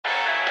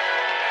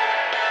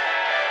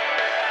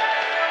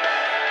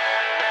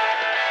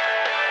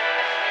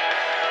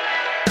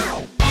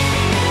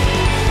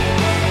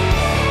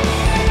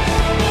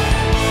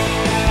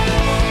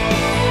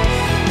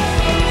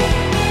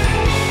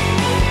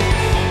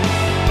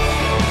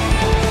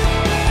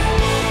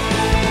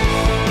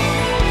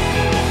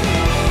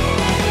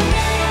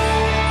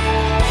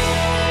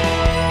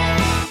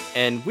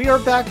We are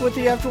back with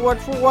the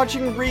Afterwatch. We're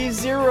watching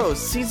Re:Zero,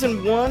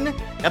 Season 1,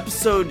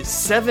 Episode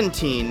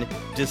 17,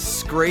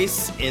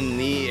 Disgrace in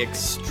the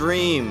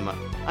Extreme.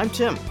 I'm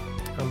Tim.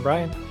 I'm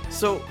Brian.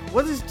 So,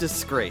 what is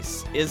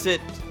disgrace? Is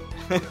it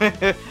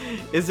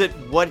is it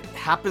what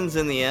happens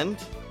in the end?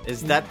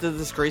 Is that the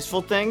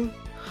disgraceful thing?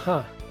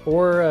 Huh.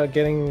 Or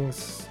getting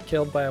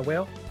killed by a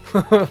whale?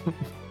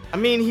 I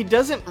mean, he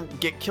doesn't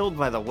get killed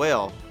by the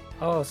whale.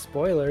 Oh,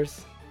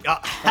 spoilers.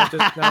 Oh.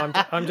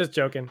 I'm just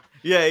joking.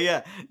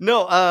 Yeah.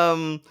 No,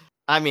 I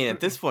mean, at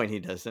this point he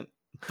doesn't.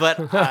 But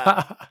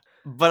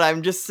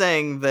I'm just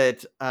saying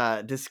that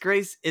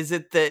disgrace, is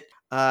it that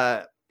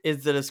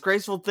is the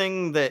disgraceful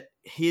thing that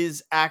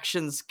his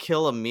actions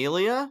kill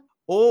Amelia?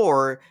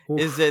 Or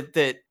is it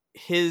that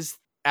his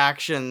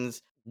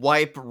actions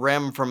wipe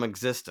Rem from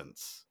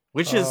existence?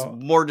 Which is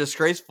more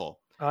disgraceful?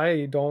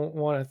 I don't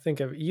want to think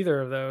of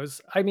either of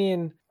those. I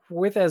mean,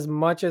 with as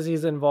much as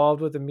he's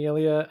involved with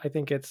Amelia, I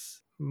think it's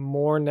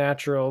more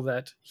natural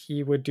that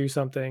he would do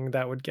something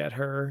that would get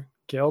her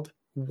killed.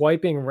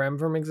 Wiping Rem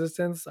from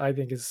existence, I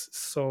think, is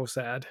so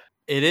sad.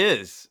 It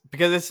is,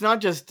 because it's not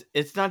just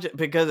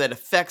because it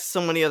affects so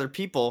many other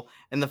people,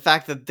 and the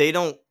fact that they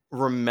don't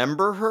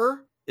remember her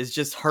is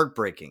just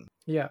heartbreaking.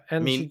 Yeah,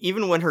 and I mean,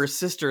 even when her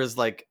sister is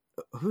like,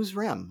 "Who's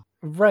Rem?"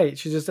 Right,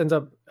 she just ends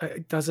up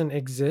doesn't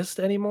exist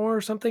anymore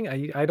or something.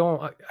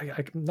 I'm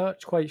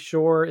not quite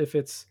sure if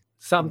it's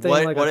something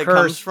like what a it curse.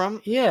 Comes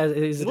from. Yeah,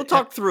 we'll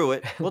talk through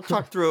it.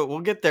 We'll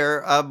get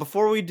there.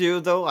 Before we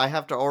do, though, I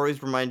have to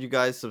always remind you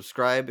guys,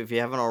 subscribe if you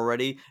haven't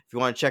already. If you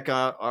want to check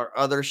out our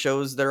other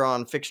shows, they're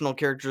on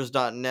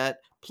fictionalcharacters.net.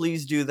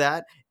 Please do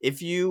that.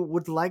 If you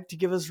would like to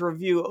give us a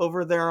review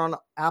over there on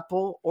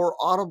Apple or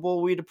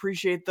Audible, we'd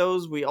appreciate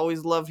those. We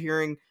always love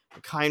hearing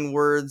kind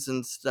words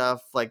and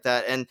stuff like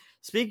that. And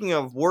speaking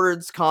of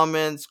words,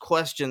 comments,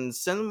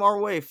 questions, send them our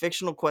way,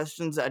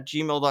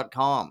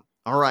 fictionalquestions@gmail.com.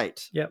 All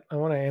right. Yep, I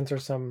want to answer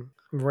some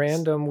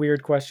random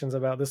weird questions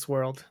about this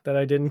world that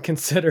I didn't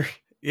consider.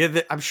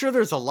 Yeah, I'm sure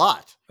there's a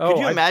lot. Could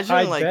you imagine?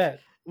 I bet.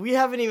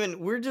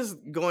 We're just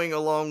going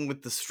along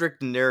with the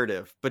strict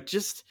narrative, but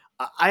just,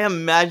 I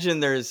imagine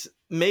there's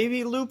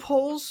maybe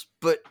loopholes,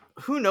 but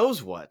who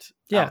knows what?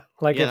 Yeah,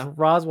 if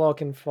Roswell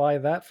can fly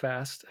that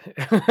fast.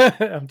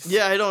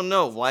 Yeah, I don't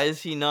know. Why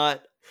is he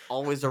not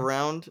always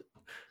around?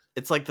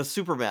 It's like the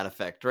Superman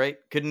effect, right?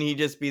 Couldn't he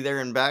just be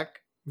there and back?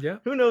 Yeah.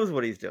 Who knows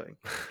what he's doing?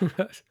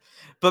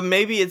 But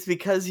maybe it's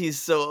because he's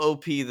so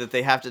OP that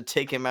they have to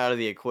take him out of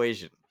the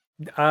equation.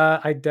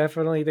 I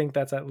definitely think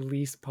that's at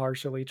least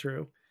partially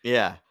true.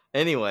 Yeah.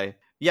 Anyway,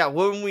 yeah,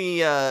 when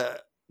we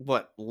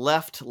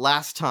left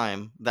last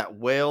time, that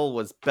whale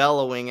was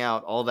bellowing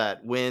out all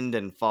that wind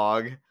and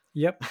fog.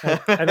 Yep.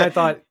 And I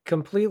thought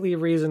completely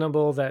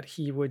reasonable that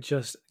he would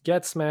just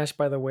get smashed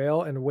by the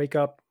whale and wake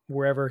up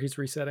wherever he's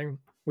resetting,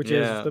 which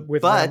is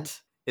with Rem.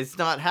 It's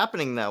not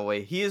happening that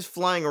way. He is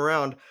flying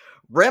around.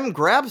 Rem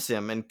grabs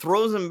him and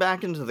throws him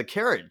back into the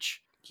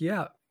carriage.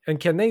 Yeah. And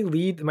can they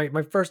lead?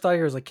 My first thought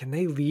here is can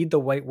they lead the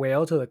white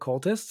whale to the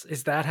cultists?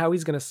 Is that how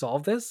he's going to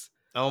solve this?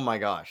 Oh my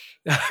gosh.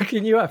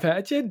 Can you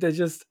imagine?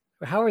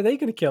 How are they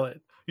going to kill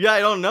it? Yeah, I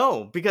don't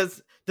know.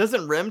 Because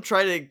doesn't Rem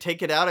try to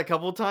take it out a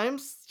couple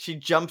times? She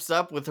jumps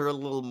up with her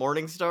little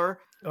Morningstar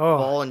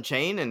ball and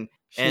chain. And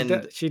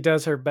she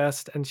does her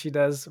best, and she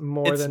does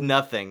more than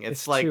nothing.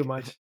 It's like too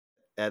much.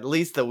 At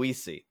least that we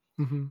see.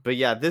 Mm-hmm. But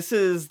yeah, this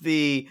is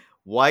the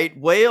white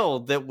whale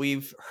that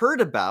we've heard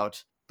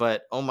about.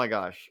 But oh my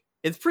gosh,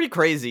 it's pretty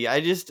crazy.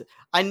 I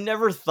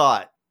never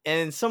thought. And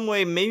in some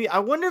way, maybe I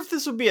wonder if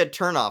this would be a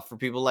turnoff for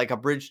people, like A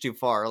Bridge Too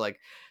Far, like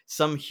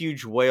some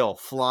huge whale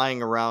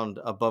flying around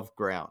above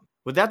ground.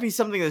 Would that be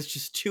something that's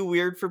just too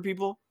weird for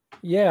people?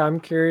 Yeah, I'm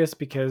curious,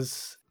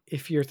 because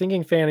if you're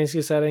thinking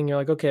fantasy setting, you're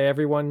like, okay,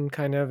 everyone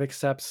kind of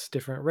accepts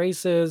different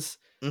races.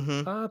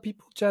 Mm-hmm.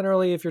 People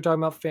generally, if you're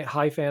talking about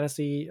high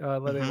fantasy,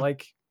 they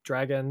like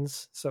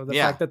dragons. So the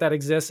fact that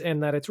exists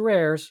and that it's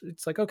rare,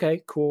 it's like,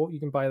 okay, cool,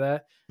 you can buy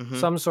that. Mm-hmm.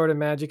 Some sort of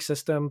magic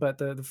system, but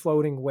the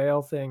floating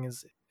whale thing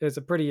is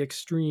a pretty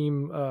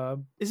extreme.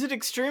 Is it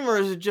extreme, or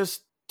is it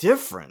just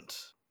different?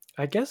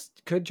 I guess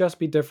it could just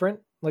be different.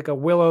 Like a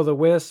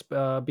Will-O-the-Wisp,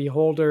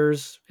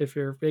 Beholders. If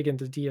you're big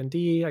into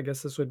D&D, I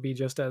guess this would be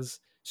just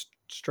as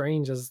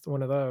strange as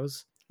one of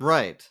those.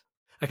 Right.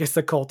 I guess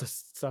the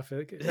cultist stuff.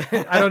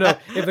 I don't know.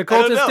 If the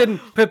cultists didn't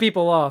put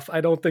people off,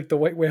 I don't think the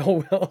white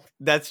whale will.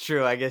 That's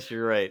true. I guess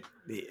you're right.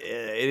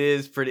 It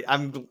is pretty.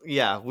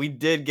 We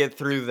did get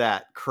through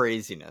that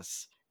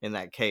craziness in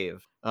that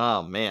cave.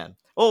 Oh man.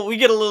 Oh, we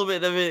get a little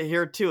bit of it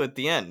here too at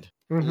the end.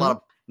 Mm-hmm. A lot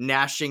of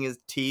gnashing his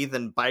teeth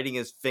and biting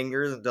his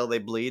fingers until they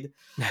bleed.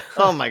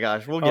 Oh my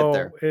gosh, we'll get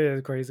there. It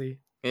is crazy.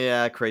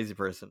 Yeah, crazy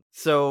person.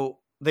 So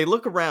they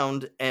look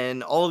around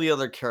and all the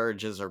other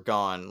carriages are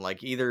gone.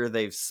 Like either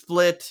they've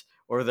split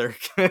or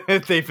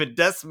they've been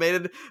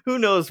decimated. Who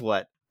knows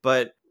what?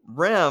 But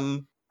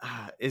Rem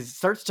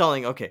starts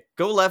telling, okay,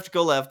 go left.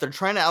 They're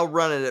trying to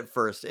outrun it at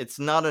first. It's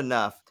not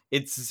enough.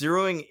 It's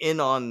zeroing in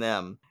on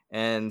them.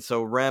 And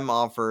so Rem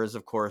offers,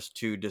 of course,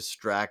 to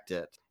distract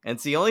it. And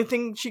it's the only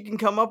thing she can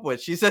come up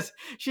with. She says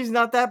she's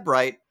not that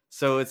bright.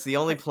 So it's the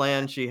only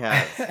plan she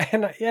has.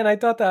 And I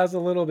thought that was a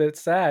little bit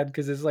sad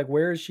because it's like,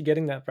 where is she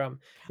getting that from?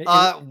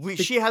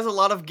 She has a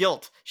lot of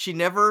guilt. She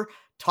never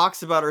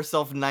talks about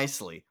herself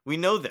nicely. We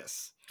know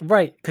this.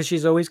 Right, because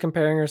she's always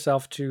comparing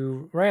herself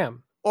to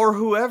Ram. Or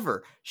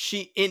whoever.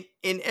 She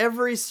in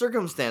every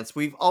circumstance,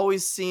 we've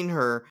always seen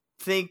her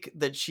think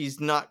that she's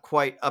not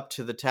quite up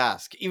to the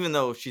task, even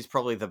though she's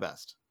probably the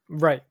best.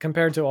 Right,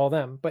 compared to all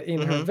them. But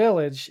in her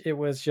village, it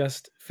was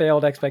just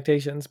failed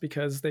expectations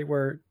because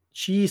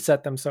she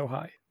set them so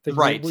high.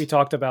 Right. We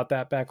talked about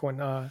that back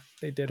when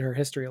they did her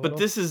history a little.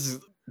 But this is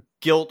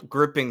guilt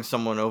gripping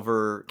someone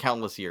over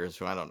countless years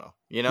who I don't know,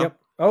 you know? Yep.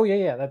 Oh,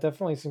 yeah. That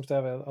definitely seems to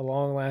have a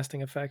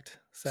long-lasting effect,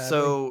 sadly.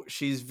 So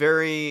she's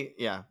very,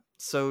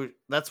 so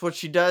that's what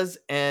she does.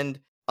 And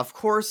of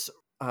course,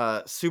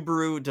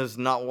 Subaru does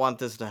not want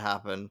this to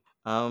happen.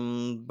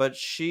 But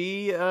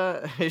she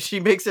she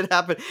makes it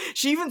happen.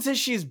 She even says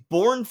she's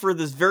born for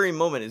this very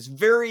moment. It's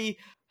very,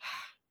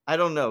 I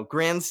don't know,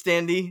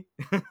 grandstandy,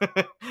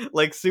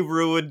 like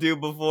Subaru would do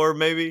before,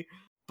 maybe.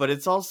 But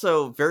it's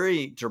also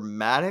very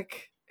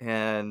dramatic.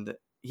 And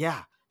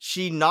yeah,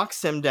 she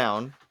knocks him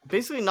down,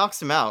 basically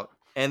knocks him out,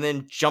 and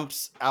then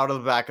jumps out of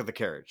the back of the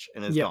carriage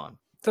and is gone.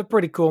 It's a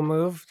pretty cool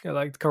move,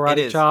 like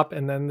karate chop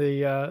and then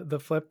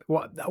the flip.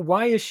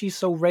 Why is she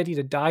so ready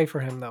to die for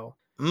him, though?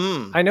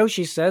 I know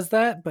she says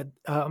that, but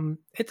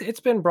it's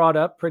been brought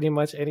up. Pretty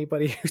much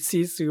anybody who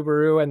sees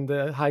Subaru and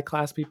the high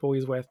class people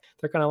he's with,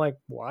 they're kind of like,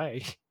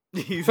 why?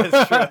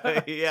 That's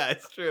true. Yeah,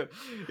 it's true.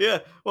 Yeah.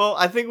 Well,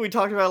 I think we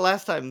talked about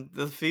last time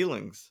the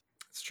feelings.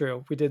 It's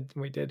true. We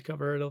did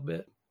cover it a little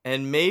bit.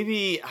 And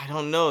maybe, I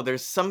don't know,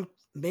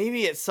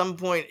 maybe at some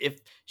point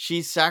if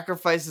she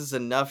sacrifices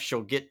enough,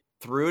 she'll get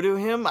through to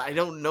him. I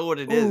don't know what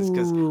it is,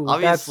 because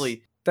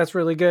obviously that's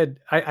really good.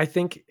 I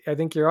think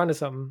you're onto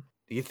something.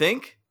 You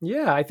think?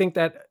 Yeah, I think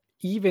that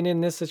even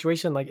in this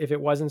situation, like if it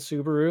wasn't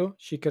Subaru,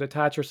 she could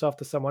attach herself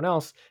to someone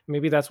else.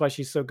 Maybe that's why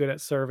she's so good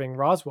at serving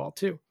Roswaal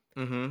too.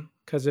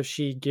 Because if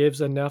she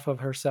gives enough of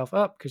herself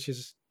up, because she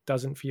just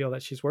doesn't feel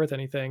that she's worth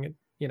anything,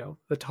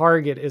 the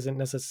target isn't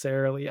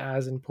necessarily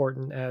as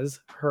important as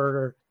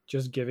her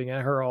just giving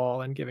it her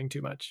all and giving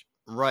too much.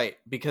 Right,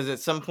 because at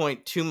some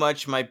point, too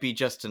much might be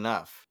just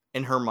enough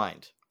in her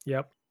mind.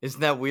 Yep.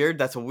 Isn't that weird?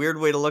 That's a weird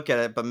way to look at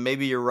it, but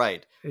maybe you're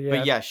right. Yeah.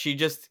 But yeah, she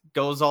just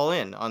goes all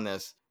in on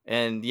this.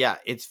 And yeah,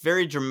 it's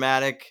very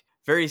dramatic,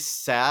 very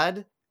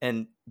sad,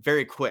 and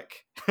very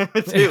quick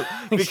too,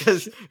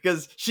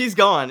 because she's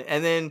gone.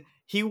 And then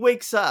he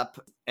wakes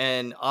up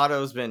and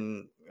Otto's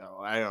been,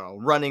 I don't know,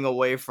 running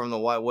away from the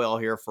white whale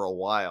here for a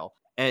while.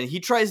 And he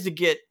tries to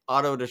get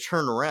Otto to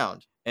turn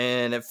around.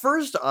 And at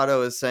first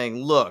Otto is saying,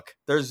 look,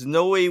 there's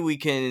no way we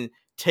can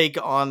take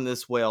on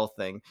this whale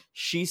thing.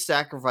 She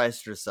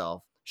sacrificed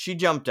herself. She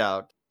jumped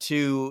out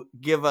to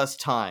give us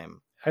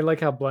time. I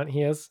like how blunt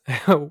he is.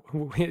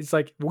 It's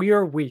like, we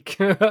are weak.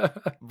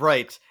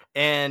 Right.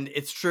 And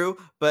it's true,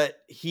 but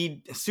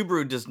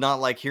Subaru does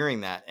not like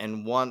hearing that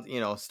and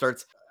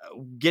starts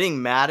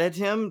getting mad at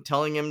him,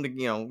 telling him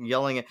to,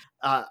 yelling at,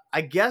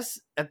 I guess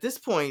at this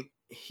point,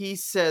 he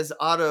says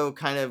Otto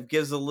kind of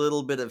gives a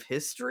little bit of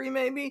history,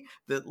 maybe,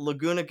 that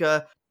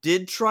Lagunica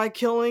did try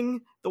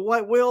killing the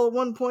white whale at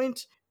one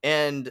point,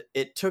 and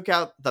it took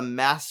out the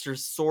master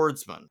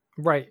swordsman.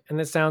 Right. And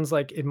it sounds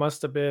like it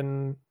must have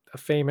been a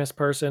famous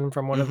person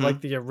from one of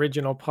like the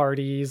original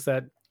parties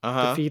that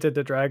defeated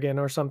the dragon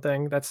or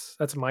something. That's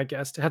my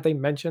guess. Have they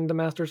mentioned the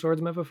master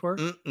swordsman before?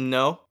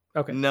 No.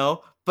 Okay.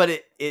 No,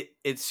 but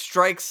it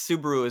strikes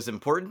Subaru as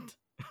important.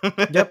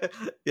 Yep.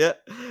 Yeah.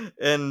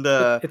 And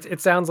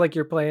it sounds like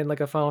you're playing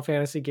like a Final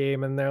Fantasy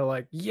game and they're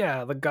like,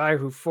 yeah, the guy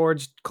who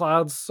forged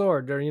Cloud's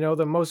sword, or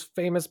the most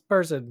famous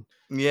person.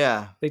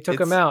 Yeah. They took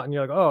him out and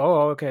you're like,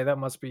 oh, okay, that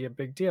must be a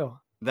big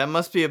deal. That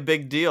must be a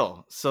big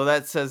deal. So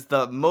that says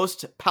the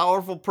most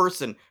powerful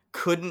person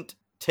couldn't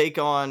take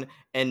on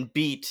and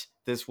beat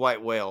this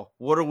white whale.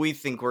 What do we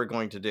think we're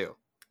going to do?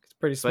 It's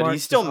pretty smart. But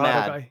he's still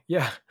mad.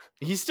 Yeah.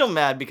 He's still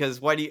mad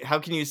because how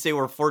can you say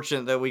we're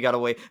fortunate that we got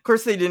away? Of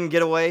course they didn't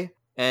get away.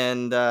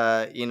 And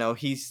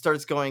he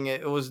starts going,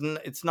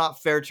 it's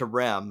not fair to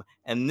Rem.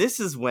 And this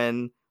is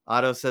when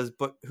Otto says,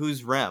 but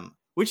who's Rem?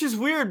 Which is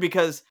weird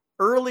because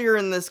earlier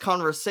in this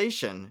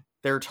conversation,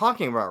 they were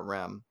talking about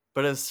Rem,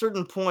 but at a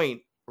certain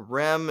point,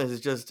 Rem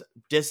has just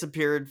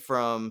disappeared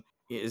from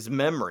his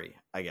memory,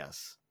 I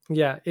guess.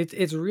 Yeah,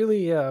 it's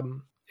really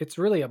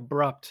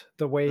abrupt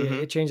the way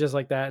it changes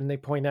like that, and they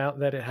point out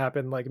that it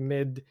happened like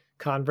mid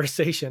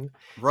conversation.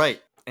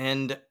 Right.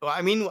 And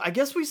I mean, I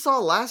guess we saw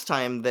last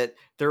time that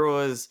there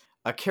was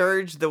a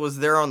carriage that was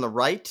there on the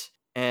right,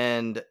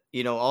 and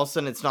all of a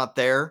sudden it's not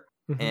there,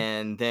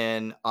 and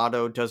then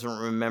Otto doesn't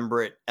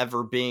remember it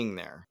ever being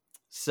there.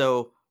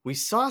 So we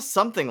saw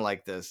something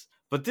like this,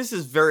 but this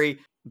is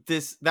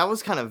that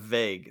was kind of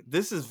vague.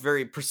 This is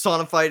very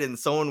personified in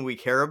someone we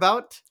care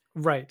about.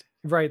 Right.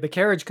 The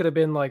carriage could have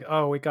been like,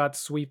 oh, it got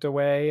swept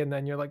away, and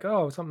then you're like,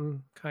 oh,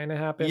 something kind of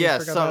happened.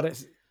 Yeah, about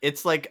it.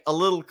 It's like a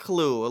little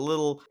clue, a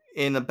little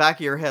in the back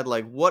of your head,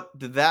 like, what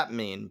did that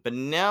mean? But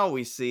now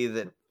we see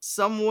that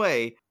some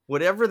way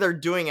whatever they're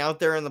doing out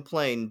there in the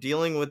plane,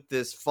 dealing with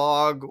this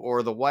fog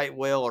or the white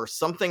whale or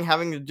something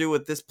having to do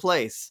with this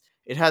place,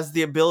 it has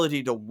the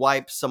ability to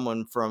wipe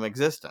someone from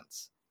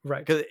existence.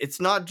 Right. Because it's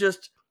not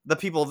just the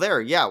people there.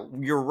 Yeah,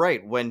 you're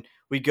right. When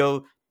we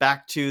go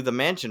back to the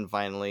mansion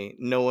finally,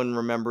 no one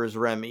remembers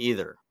Rem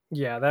either.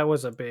 Yeah, that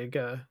was a big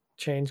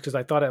change because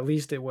I thought at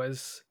least it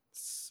was,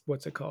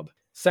 what's it called?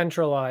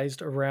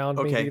 Centralized around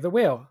maybe the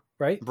whale,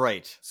 right?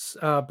 Right.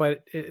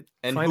 But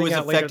and who is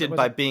affected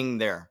by being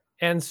there?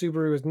 And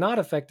Subaru is not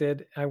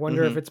affected. I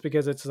wonder if it's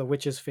because it's the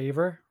witch's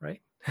favor,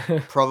 right?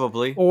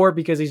 Probably. Or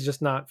because he's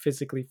just not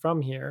physically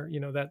from here.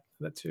 You know,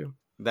 that too.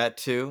 That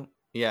too.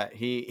 Yeah,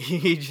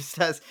 he just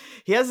has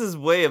his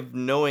way of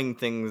knowing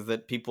things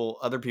that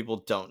other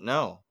people don't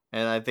know.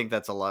 And I think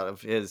that's a lot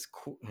of his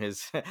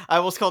I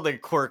almost called it a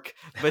quirk,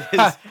 but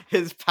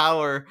his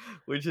power,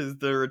 which is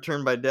the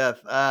return by death.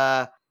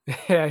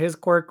 Yeah, his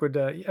quirk would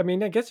I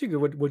mean, I guess you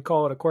would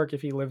call it a quirk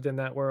if he lived in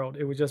that world.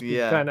 It would just be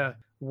kind of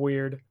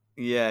weird.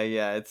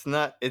 Yeah,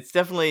 it's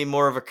definitely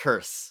more of a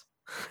curse.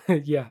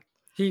 Yeah.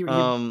 He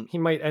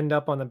might end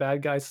up on the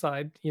bad guy's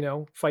side, you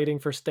know, fighting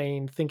for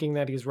Stain, thinking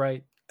that he's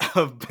right.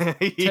 Oh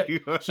my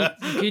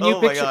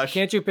gosh.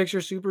 Can't you picture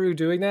Subaru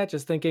doing that?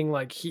 Just thinking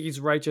like he's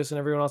righteous and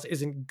everyone else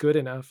isn't good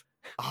enough.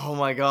 Oh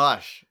my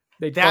gosh.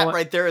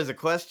 Right there is a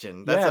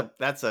question.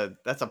 That's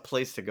a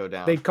place to go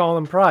down. They'd call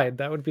him Pride.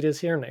 That would be his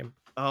hero name.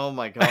 Oh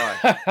my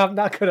gosh. I'm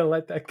not gonna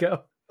let that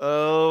go.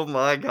 Oh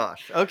my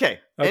gosh. Okay.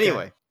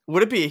 Anyway,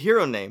 would it be a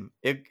hero name?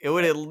 It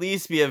would at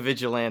least be a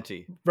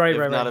vigilante. Right.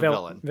 Not a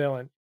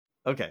villain.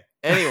 Okay.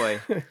 Anyway.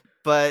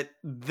 But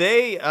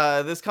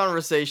this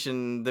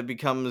conversation that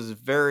becomes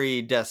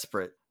very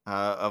desperate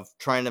of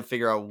trying to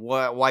figure out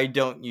why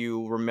don't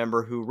you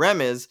remember who Rem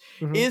is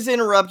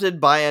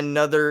interrupted by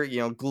another,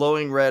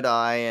 glowing red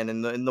eye and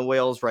in the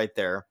whale's right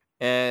there.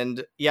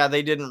 And yeah,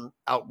 they didn't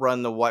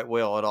outrun the white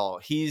whale at all.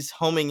 He's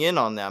homing in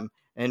on them.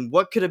 And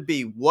what could it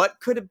be? What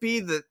could it be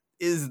that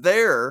is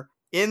there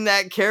in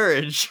that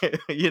carriage?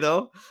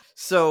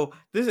 So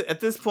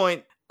at this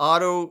point,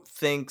 Otto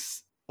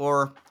thinks,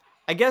 or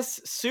I guess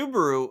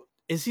Subaru.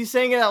 Is he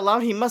saying it out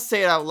loud? He must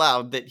say it out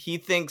loud that he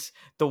thinks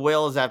the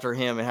whale is after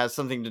him. It has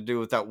something to do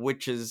with that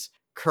witch's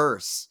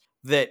curse.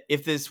 That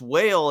if this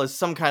whale is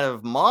some kind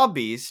of maw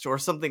beast or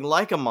something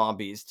like a maw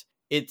beast,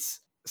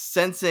 it's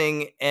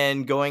sensing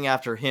and going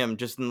after him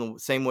just in the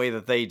same way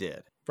that they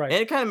did. Right.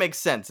 And it kind of makes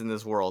sense in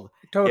this world.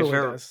 Totally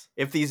does.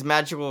 If these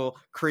magical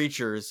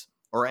creatures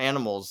or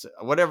animals,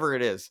 whatever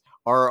it is,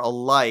 are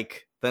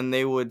alike, then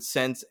they would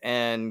sense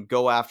and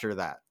go after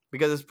that.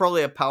 Because it's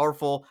probably a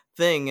powerful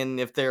thing, and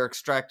if they're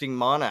extracting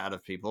mana out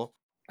of people.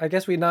 I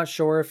guess we're not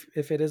sure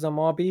if it is a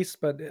maw beast,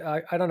 but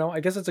I don't know. I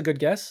guess it's a good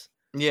guess.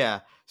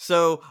 Yeah.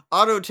 So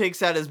Otto takes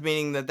that as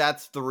meaning that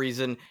that's the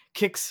reason,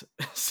 kicks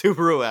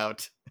Subaru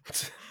out,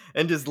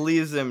 and just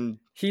leaves him.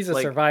 He's a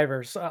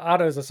survivor. So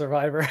Otto's a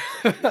survivor.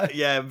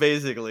 Yeah,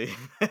 basically.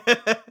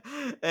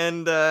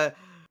 And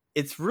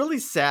it's really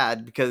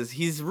sad because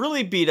he's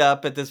really beat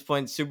up at this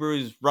point.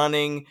 Subaru's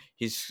running.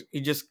 He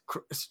just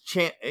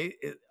chant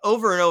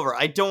over and over,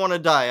 I don't want to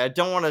die. I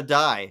don't want to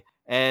die.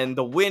 And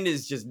the wind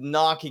is just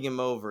knocking him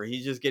over.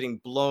 He's just getting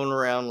blown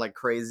around like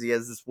crazy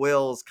as this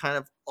whale is kind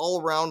of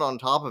all around on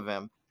top of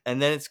him.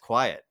 And then it's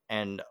quiet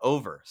and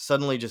over.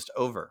 Suddenly just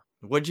over.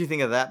 What do you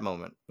think of that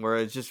moment where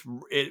it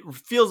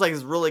feels like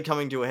it's really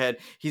coming to a head?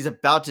 He's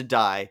about to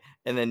die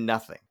and then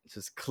nothing. It's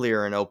just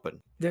clear and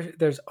open.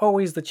 There's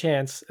always the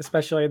chance,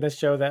 especially in this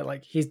show, that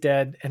like he's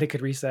dead and it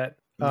could reset.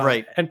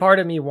 Right. And part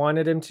of me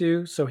wanted him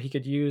to, so he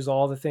could use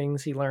all the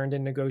things he learned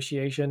in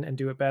negotiation and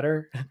do it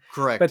better.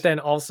 Correct. But then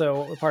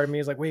also part of me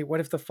is like, wait, what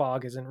if the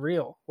fog isn't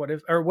real? What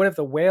if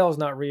the whale's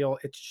not real?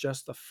 It's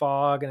just the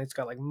fog and it's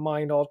got like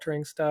mind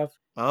altering stuff.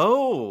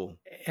 Oh.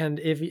 And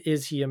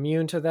is he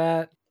immune to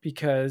that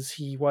because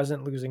he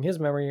wasn't losing his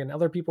memory and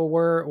other people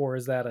were, or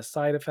is that a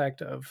side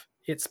effect of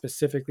it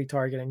specifically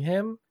targeting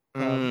him?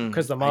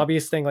 Because the maw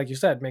beast thing, like you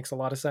said, makes a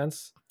lot of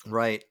sense.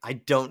 Right. I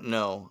don't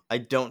know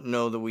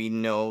that we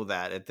know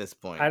that at this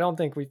point. I don't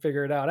think we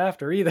figure it out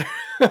after either.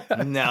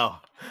 No.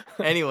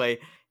 Anyway,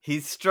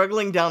 he's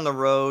struggling down the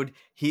road.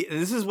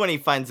 This is when he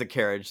finds the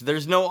carriage.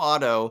 There's no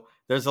Otto.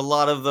 There's a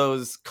lot of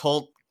those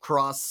cult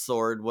cross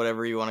sword,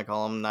 whatever you want to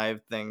call them,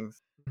 knife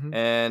things. Mm-hmm.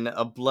 And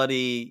a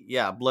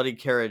bloody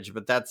carriage,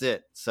 but that's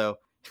it. So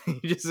he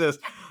just says,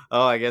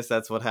 oh, I guess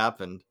that's what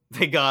happened.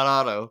 They got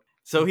Otto.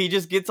 So he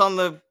just gets on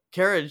the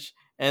carriage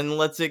and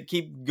lets it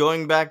keep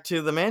going back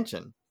to the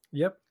mansion.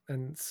 Yep.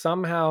 And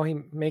somehow he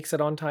makes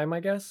it on time, I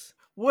guess.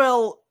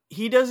 Well,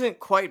 he doesn't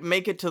quite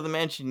make it to the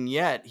mansion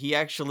yet. He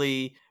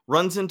actually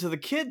runs into the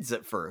kids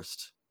at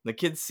first. The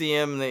kids see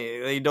him.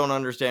 They don't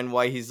understand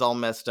why he's all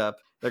messed up.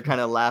 They're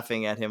kind of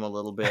laughing at him a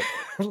little bit.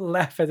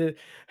 Laugh at it.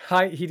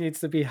 He needs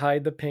to be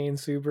hide the pain,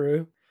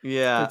 Subaru.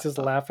 Yeah. They just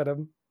laugh at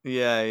him.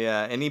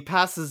 Yeah. And he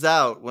passes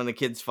out when the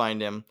kids find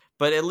him.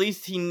 But at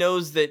least he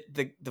knows that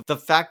the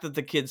fact that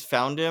the kids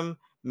found him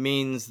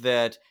means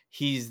that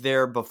he's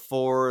there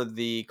before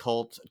the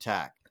cult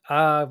attack.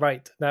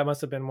 Right. That must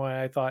have been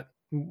why I thought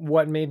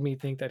what made me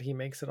think that he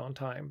makes it on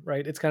time,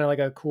 right? It's kind of like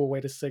a cool way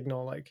to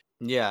signal like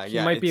Yeah, he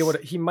yeah, might be able to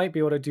he might be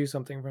able to do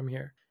something from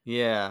here.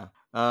 yeah.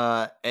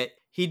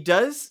 He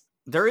does.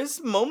 There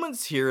is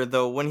moments here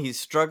though when he's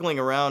struggling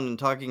around and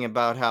talking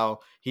about how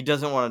he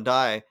doesn't want to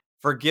die.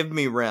 Forgive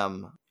me,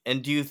 Rem.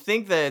 And do you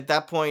think that at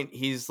that point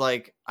he's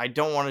like, I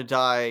don't want to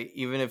die,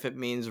 even if it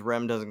means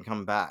Rem doesn't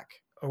come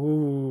back?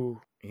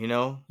 Oh, You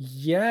know?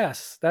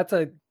 yes. That's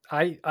a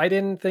I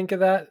didn't think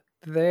of that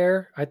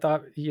there. I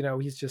thought,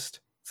 he's just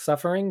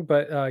suffering,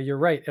 but you're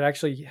right. It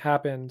actually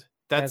happened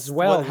as That's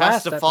what well has to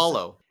last episode.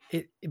 follow.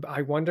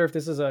 I wonder if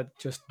this is a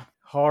just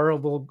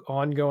horrible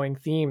ongoing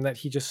theme that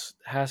he just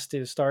has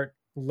to start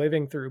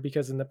living through,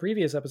 because in the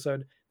previous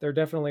episode there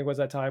definitely was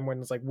that time when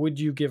it's like, would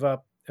you give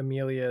up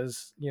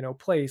Amelia's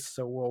place,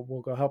 so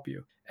we'll go help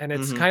you? And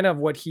it's Mhm. kind of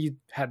what he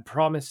had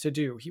promised to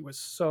do. He was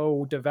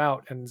so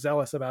devout and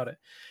zealous about it,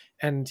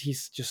 and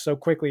he's just so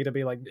quickly to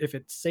be like, if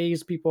it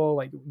saves people,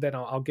 like, then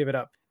I'll give it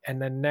up. And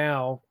then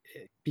now,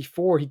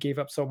 before he gave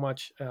up so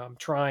much,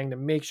 trying to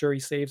make sure he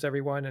saves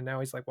everyone, and now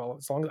he's like, well,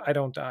 as long as I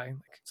don't die,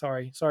 like,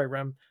 sorry,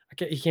 Rem,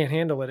 he can't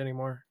handle it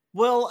anymore.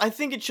 Well, I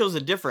think it shows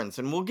a difference,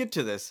 and we'll get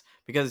to this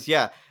because,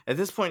 yeah, at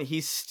this point,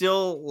 he's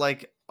still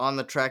like on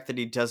the track that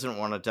he doesn't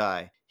want to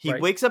die. He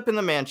Right. wakes up in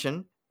the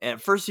mansion, and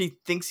at first he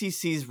thinks he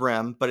sees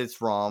Rem, but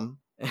it's Rom.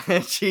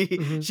 And she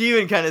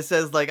even kind of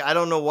says, like, I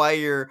don't know why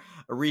you're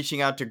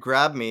reaching out to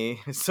grab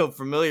me. It's so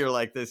familiar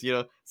like this,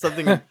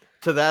 something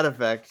to that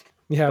effect.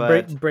 Yeah,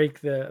 But break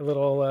the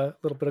little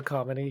bit of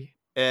comedy.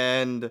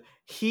 and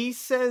he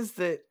says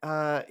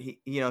that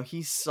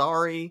he's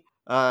sorry.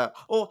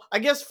 I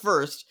guess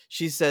first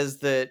she says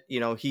that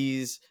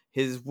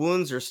his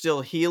wounds are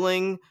still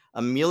healing.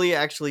 Amelia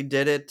actually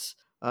did it.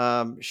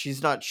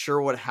 She's not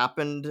sure what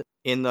happened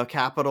in the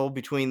capital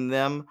between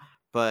them,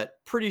 but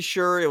pretty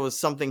sure it was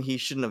something he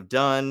shouldn't have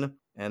done.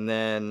 And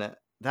then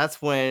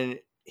that's when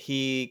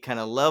he kind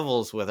of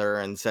levels with her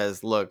and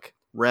says, look,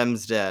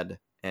 Rem's dead.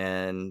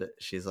 And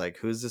she's like,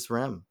 who's this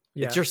Rem?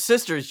 Yeah. It's your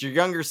sister, it's your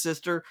younger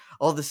sister,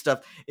 all this stuff.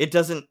 It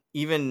doesn't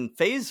even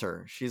phase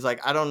her. She's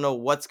like, I don't know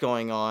what's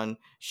going on.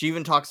 She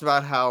even talks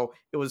about how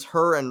it was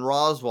her and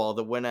Roswell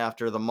that went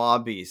after the Maw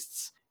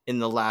Beasts in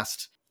the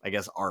last, I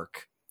guess,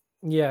 arc.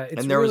 Yeah,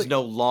 and there was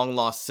no long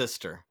lost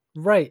sister.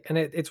 Right, and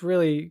it's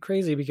really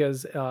crazy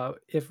because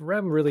if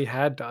Rem really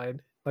had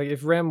died, like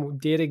if Rem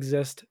did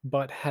exist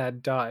but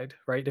had died,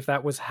 right? If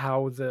that was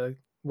how the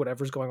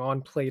whatever's going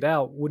on played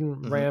out,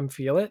 wouldn't Ram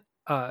feel it?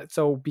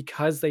 So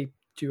because they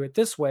do it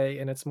this way,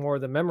 and it's more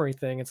the memory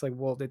thing, it's like,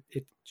 well,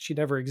 she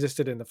never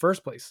existed in the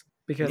first place,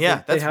 because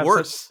they have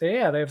worse. they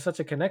have such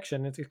a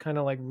connection. It's kind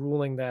of like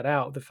ruling that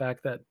out, the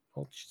fact that,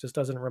 well, she just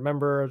doesn't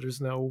remember. There's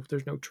no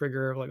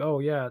trigger of like, oh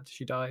yeah,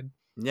 she died.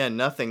 Yeah,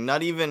 nothing.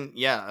 Not even,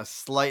 a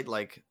slight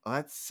like, oh,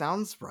 that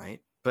sounds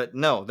right. But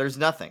no, there's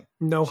nothing.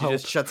 No She hope.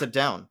 just shuts it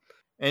down.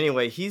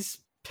 Anyway, he's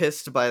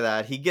pissed by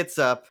that. He gets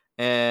up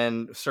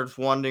and starts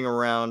wandering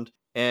around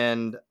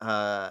and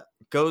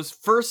goes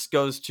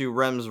to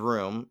Rem's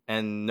room,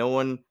 and no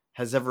one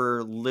has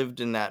ever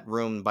lived in that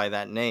room by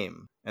that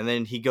name. And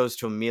then he goes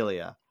to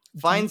Amelia,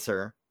 finds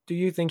her. Do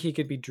you think he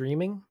could be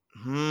dreaming?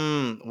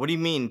 What do you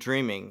mean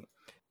dreaming?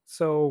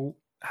 So,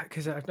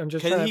 because I'm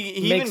just trying to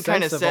he make even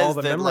kind of sense of says all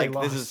the that memory like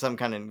loss. this is some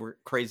kind of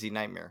crazy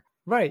nightmare,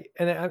 right?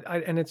 And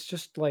and it's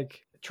just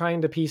like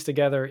trying to piece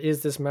together,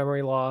 is this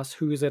memory loss?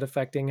 Who is it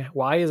affecting?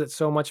 Why is it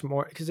so much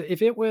more? Because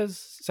if it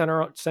was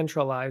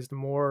centralized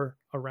more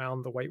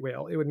around the white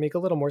whale, it would make a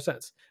little more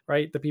sense,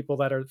 right? The people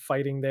that are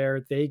fighting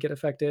there, they get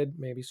affected.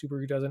 Maybe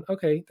Subaru doesn't.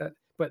 Okay,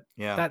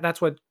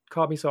 that's what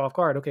caught me so off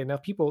guard. Okay, now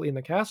people in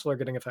the castle are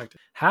getting affected.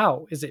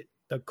 How is it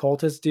the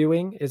cultists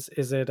doing? Is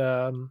it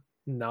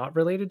not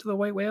related to the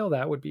white whale?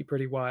 That would be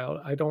pretty wild.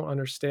 I don't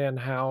understand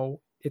how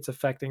it's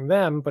affecting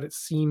them, but it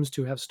seems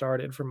to have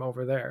started from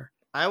over there.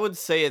 I would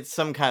say it's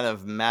some kind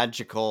of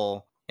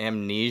magical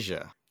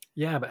amnesia.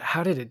 Yeah, but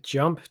how did it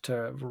jump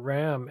to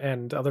Ram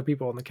and other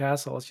people in the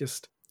castle? It's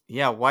just...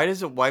 Yeah, why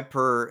does it wipe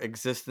her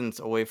existence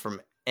away from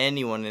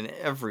anyone and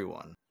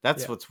everyone?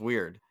 That's what's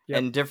weird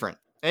and different.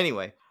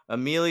 Anyway,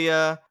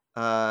 Amelia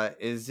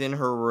is in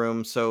her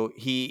room, so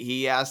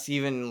he asks,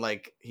 even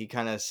like, he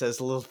kind of says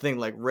a little thing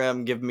like,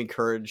 Rem, give me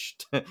courage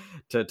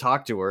to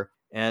talk to her.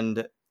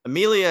 And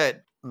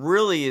Amelia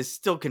really is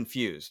still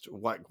confused.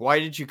 Why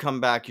did you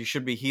come back? You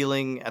should be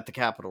healing at the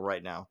capital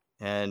right now.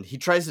 And he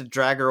tries to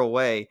drag her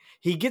away.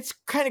 He gets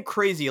kind of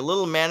crazy, a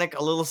little manic,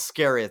 a little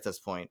scary at this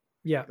point.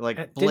 Yeah,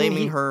 like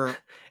blaming her.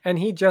 And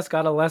he just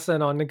got a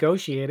lesson on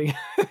negotiating.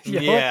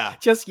 Yeah,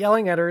 just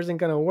yelling at her isn't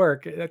going to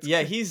work.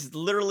 He's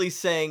literally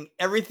saying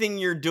everything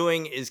you're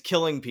doing is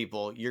killing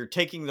people. You're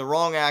taking the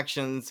wrong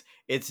actions.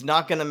 It's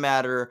not going to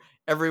matter.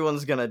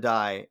 Everyone's going to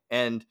die.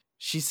 And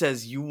she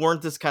says, you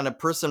weren't this kind of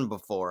person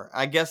before.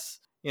 I guess,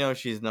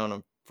 she's known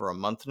him for a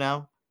month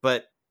now.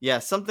 But yeah,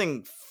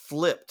 something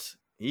flipped.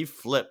 He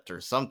flipped or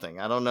something.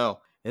 I don't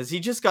know. Has he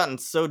just gotten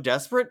so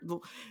desperate?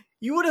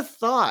 You would have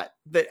thought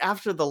that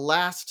after the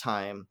last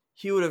time,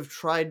 he would have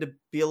tried to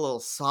be a little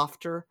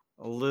softer,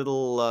 a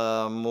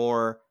little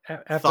more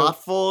After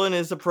thoughtful in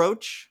his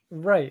approach.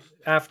 right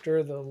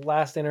after the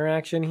last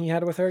interaction he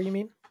had with her, you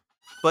mean?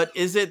 But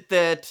is it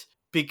that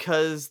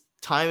because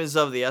time is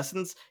of the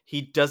essence,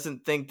 he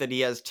doesn't think that he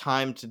has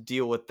time to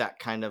deal with that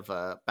kind of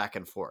back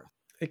and forth?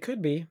 It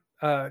could be,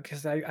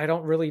 because I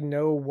don't really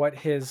know what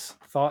his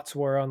thoughts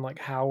were on like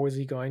how was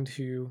he going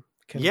to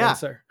Yeah,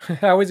 convince her?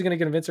 How was he going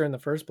to convince her in the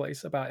first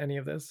place about any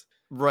of this?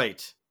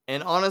 right.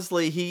 And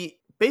honestly, he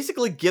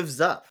basically gives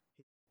up.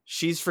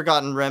 She's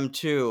forgotten Rem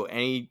too,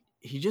 and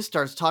he just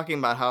starts talking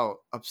about how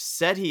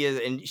upset he is,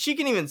 and she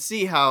can even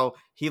see how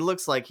he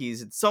looks like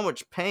he's in so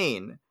much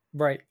pain.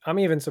 Right. I'm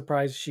even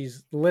surprised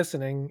she's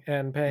listening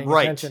and paying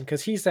attention Right.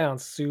 because he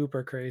sounds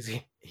super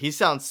crazy. He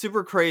sounds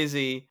super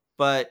crazy,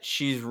 but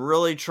she's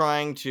really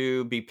trying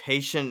to be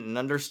patient and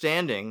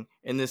understanding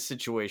in this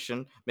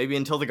situation. Maybe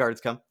until the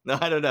guards come. No,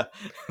 I don't know.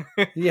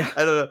 I Yeah,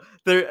 don't know.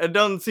 There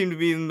don't seem to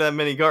be that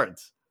many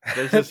guards.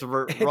 There's just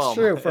a it's realm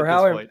true at this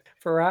point.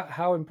 for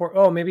how important.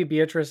 Oh, maybe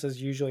Beatrice is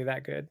usually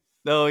that good,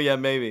 Oh yeah,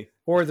 maybe.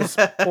 or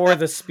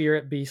the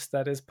spirit beast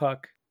that is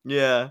Puck.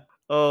 Yeah.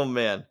 Oh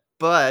man.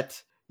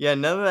 But yeah,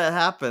 none of that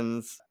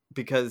happens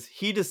because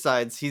he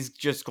decides he's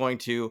just going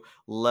to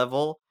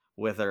level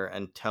with her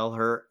and tell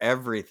her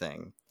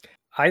everything.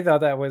 I thought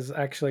that was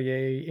actually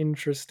a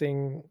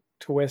interesting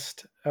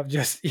twist of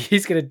just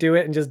he's gonna do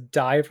it and just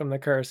die from the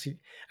curse.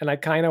 And I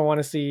kind of want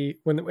to see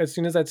when as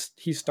soon as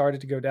he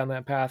started to go down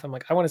that path, I'm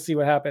like, I want to see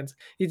what happens.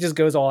 He just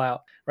goes all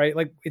out, right?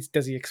 Like,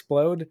 does he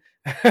explode?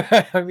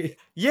 I mean,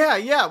 Yeah,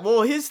 yeah.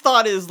 Well, his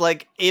thought is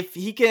like if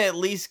he can at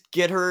least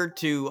get her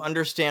to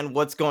understand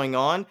what's going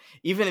on,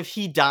 even if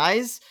he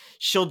dies,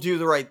 she'll do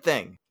the right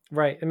thing.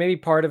 right. And maybe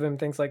part of him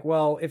thinks like,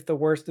 well, if the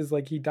worst is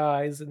like he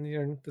dies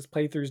and this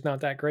playthrough's not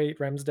that great,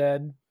 Rem's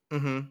dead.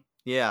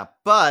 Yeah,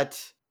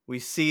 but we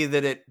see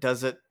that it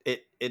does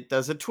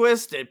a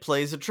twist, it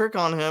plays a trick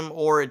on him,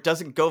 or it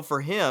doesn't go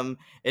for him.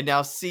 It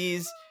now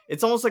sees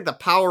it's almost like the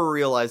power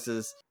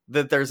realizes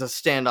that there's a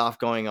standoff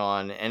going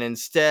on and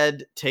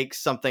instead takes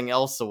something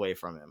else away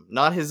from him.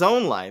 Not his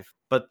own life,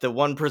 but the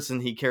one person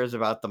he cares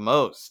about the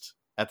most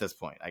at this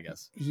point, I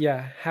guess.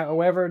 Yeah.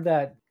 However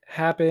that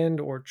happened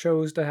or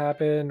chose to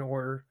happen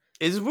or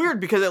It's weird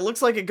because it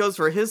looks like it goes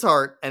for his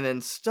heart and then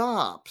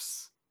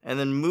stops and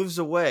then moves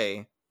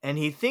away. And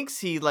he thinks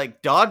he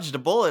like dodged a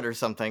bullet or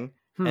something.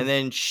 And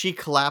then she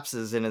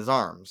collapses in his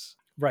arms.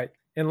 right.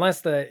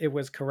 Unless it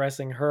was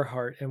caressing her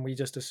heart and we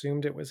just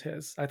assumed it was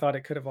his. I thought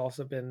it could have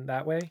also been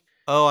that way.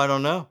 Oh, I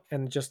don't know.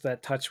 And just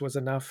that touch was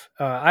enough.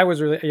 I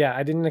was really, yeah,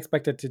 I didn't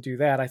expect it to do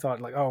that. I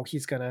thought like, oh,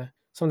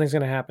 something's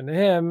gonna happen to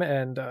him.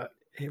 And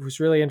it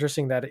was really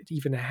interesting that it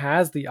even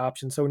has the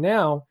option. So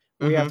now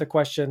we have to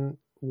question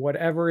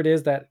whatever it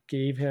is that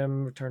gave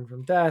him Return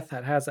from Death,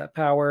 that has that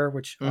power,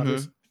 which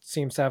obviously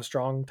seems to have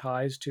strong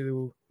ties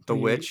to the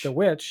witch. The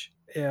witch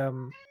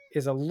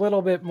is a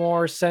little bit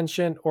more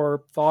sentient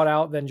or thought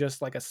out than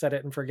just like a set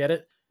it and forget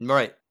it.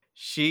 Right.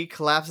 She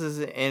collapses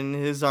in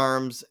his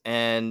arms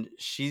and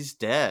she's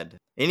dead.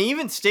 And he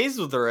even stays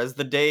with her as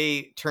the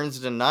day turns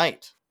to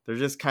night. They're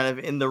just kind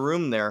of in the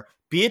room there.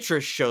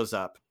 Beatrice shows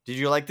up. Did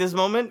you like this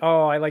moment?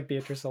 Oh, I like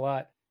Beatrice a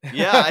lot.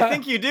 Yeah, I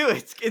think you do.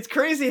 It's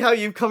crazy how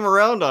you've come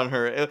around on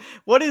her.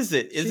 What is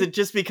it? Is it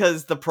just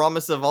because the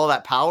promise of all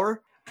that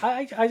power?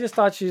 I just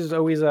thought she's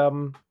always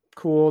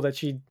cool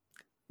that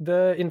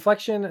the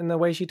inflection and the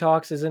way she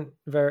talks isn't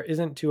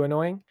too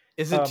annoying.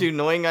 Isn't too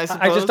annoying, I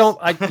suppose. I just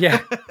don't. Yeah,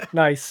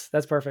 nice.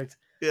 That's perfect.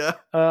 Yeah.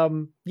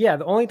 Yeah.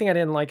 The only thing I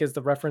didn't like is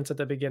the reference at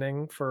the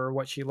beginning for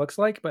what she looks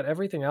like, but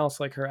everything else,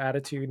 like her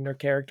attitude and her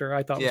character,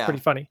 I thought was pretty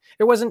funny.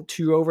 It wasn't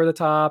too over the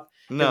top.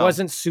 No. It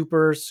wasn't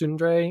super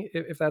tsundere,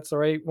 if that's the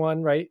right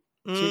one, right?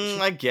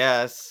 I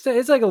guess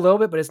it's like a little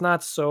bit, but it's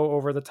not so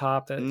over the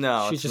top that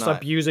she's just not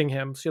abusing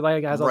him. She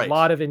like has a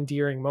lot of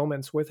endearing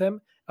moments with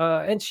him.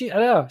 And I don't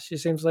know. She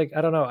seems like,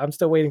 I don't know. I'm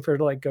still waiting for her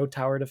to like go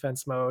tower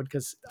defense mode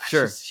because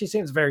she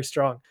seems very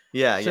strong.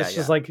 Yeah,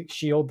 She's like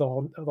shield the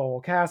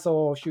whole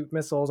castle, shoot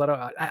missiles.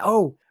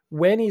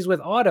 When he's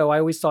with Otto, I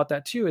always thought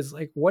that too. Is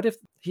like, what if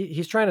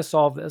he's trying to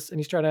solve this and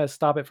he's trying to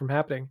stop it from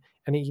happening,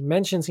 and he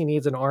mentions he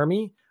needs an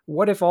army.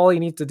 What if all he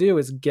needs to do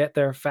is get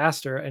there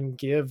faster and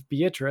give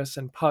Beatrice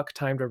and Puck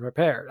time to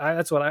prepare?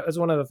 That's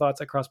one of the thoughts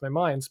that crossed my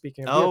mind.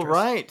 Speaking of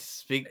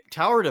Beatrice. Right.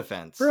 Tower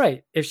defense.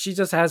 Right. If she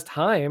just has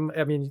time,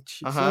 I mean,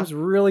 she seems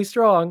really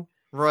strong.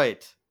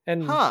 Right.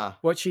 And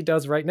what she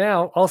does right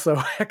now,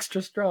 also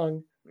extra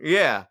strong.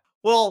 Yeah.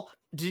 Well,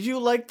 did you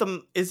like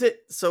them?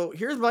 So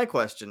here's my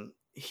question.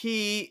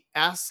 He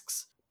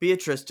asks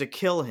Beatrice to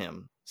kill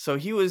him. So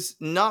he was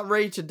not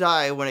ready to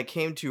die when it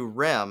came to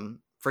Rem.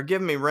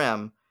 Forgive me,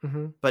 Rem.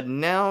 But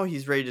now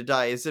he's ready to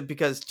die. Is it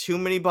because too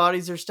many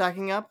bodies are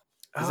stacking up?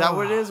 Is that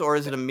what it is? Or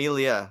is it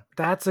Emilia?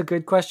 That's a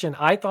good question.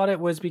 I thought it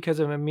was because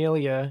of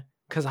Emilia,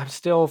 because I'm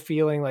still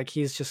feeling like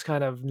he's just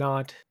kind of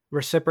not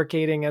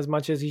reciprocating as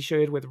much as he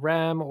should with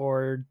Rem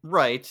or...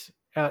 Right.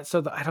 I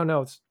don't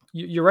know.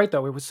 You're right,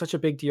 though. It was such a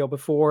big deal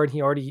before, and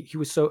he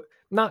was so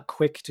not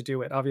quick to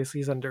do it. Obviously,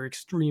 he's under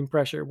extreme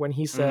pressure when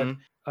he said,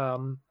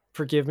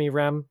 forgive me,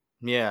 Rem.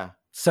 Yeah.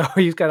 So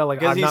he's kind of like,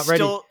 because I'm not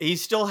ready.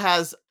 he's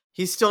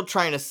still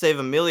trying to save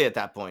Amelia at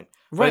that point.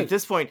 But Right. at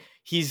this point,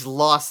 he's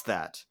lost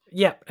that.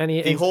 Yeah, and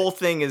The whole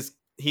thing is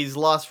he's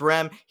lost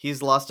Rem,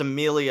 he's lost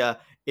Amelia.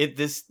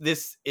 This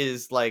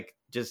is like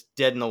just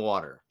dead in the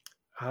water.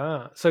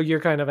 So you're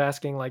kind of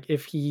asking, like,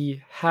 if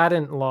he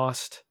hadn't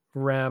lost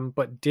Rem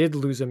but did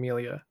lose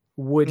Amelia,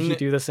 would he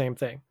do the same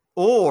thing?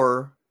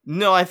 Or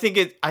no, I think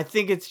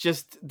it's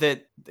just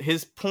that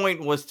his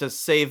point was to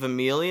save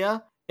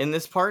Amelia in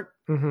this part.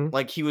 Mm-hmm.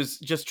 Like he was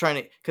just trying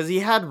to, because he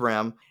had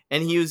Rem,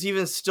 and he was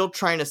even still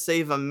trying to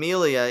save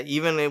Amelia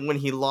even when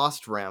he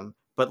lost Rem.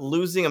 But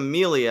losing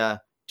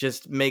Amelia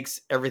just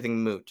makes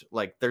everything moot.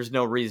 Like there's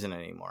no reason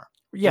anymore.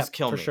 Yeah, just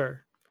kill for me.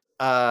 Sure.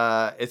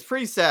 It's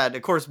pretty sad.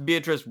 Of course,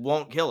 Beatrice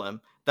won't kill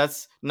him.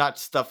 That's not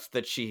stuff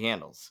that she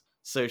handles.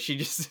 So she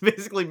just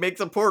basically makes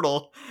a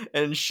portal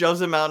and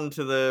shoves him out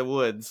into the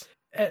woods.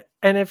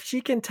 And if she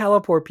can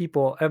teleport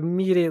people,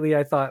 immediately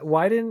I thought,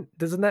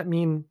 doesn't that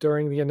mean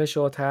during the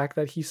initial attack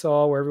that he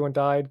saw where everyone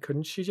died,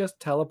 couldn't she just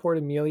teleport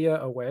Amelia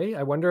away?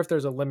 I wonder if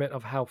there's a limit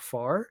of how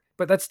far,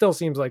 but that still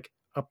seems like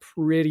a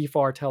pretty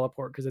far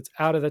teleport because it's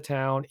out of the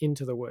town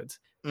into the woods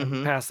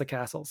and past the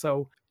castle.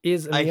 So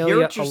is Amelia I hear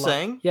what you're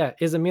saying. Yeah,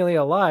 is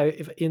Amelia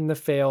alive in the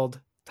failed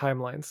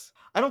timelines?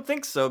 I don't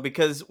think so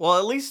because, well,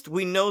 at least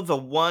we know the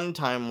one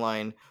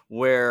timeline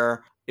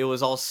where it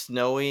was all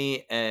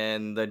snowy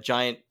and the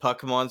giant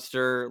puck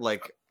monster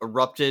like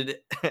erupted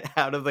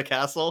out of the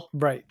castle.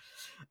 Right.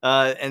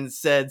 And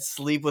said,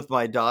 "Sleep with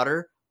my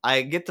daughter."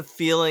 I get the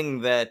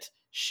feeling that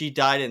she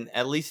died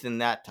at least in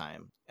that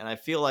time. And I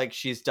feel like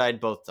she's died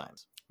both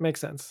times.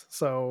 Makes sense.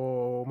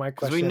 So my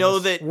question we know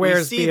is, that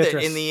where's we see Beatrice?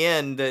 that in the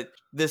end that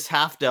this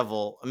half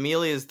devil,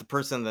 Amelia, is the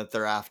person that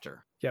they're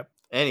after. Yep.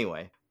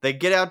 Anyway, they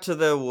get out to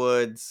the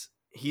woods.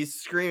 He's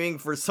screaming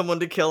for someone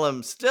to kill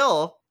him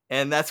still.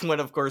 And that's when,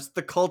 of course,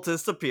 the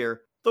cultists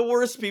appear. The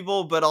worst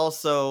people, but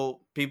also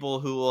people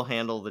who will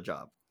handle the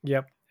job.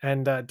 Yep.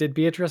 And did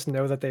Beatrice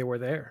know that they were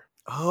there?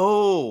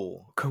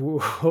 Oh.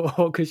 Cool.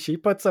 Because she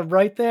puts them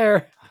right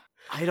there.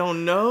 I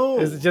don't know.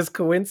 Is it just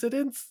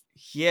coincidence?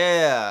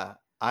 Yeah.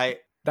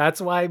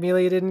 That's why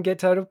Amelia didn't get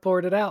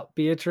teleported out.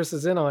 Beatrice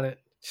is in on it.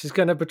 She's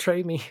going to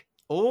betray me.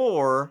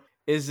 Or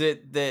is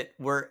it that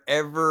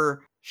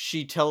wherever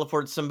she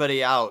teleports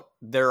somebody out,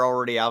 they're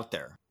already out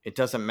there? It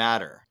doesn't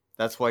matter.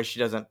 That's why she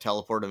doesn't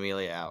teleport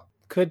Amelia out.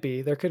 Could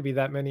be. There could be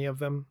that many of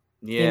them.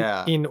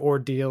 Yeah. In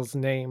Ordeal's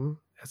name,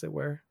 as it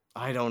were.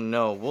 I don't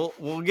know.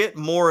 We'll get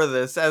more of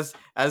this as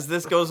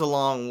this goes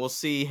along. We'll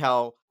see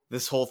how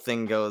this whole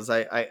thing goes.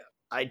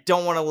 I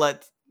don't want to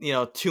let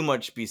too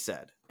much be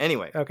said.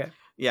 Anyway. Okay.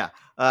 Yeah.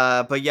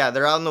 But yeah,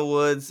 they're out in the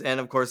woods,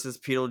 and of course, it's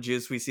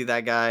Beetlejuice. We see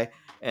that guy,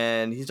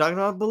 and he's talking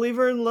about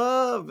believer in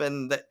love,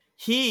 and that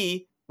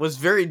he was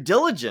very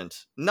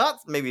diligent,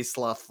 not maybe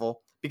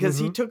slothful, because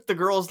he took the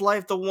girl's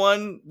life, the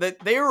one that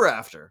they were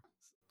after.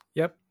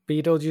 Yep.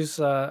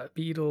 Beetlejuice,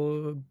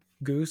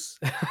 Beetlegoose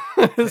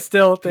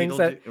still thinks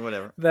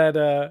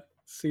that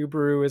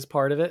Subaru is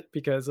part of it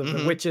because of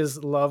the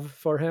witch's love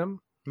for him.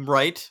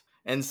 Right.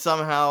 And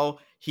somehow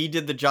he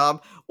did the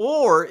job.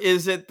 Or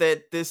is it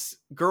that this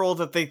girl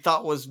that they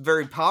thought was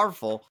very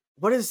powerful,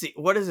 what is it?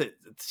 It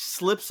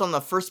slips on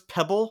the first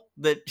pebble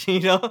that,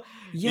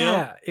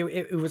 Yeah,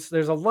 it was.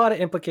 There's a lot of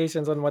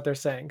implications on what they're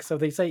saying. So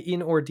they say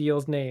in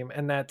Ordeal's name,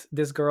 and that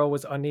this girl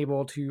was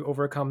unable to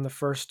overcome the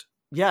first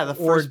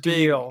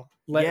ordeal,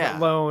 let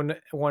alone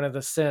one of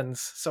the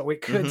sins. So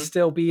it could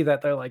still be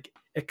that they're like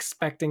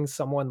expecting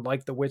someone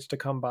like the witch to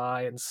come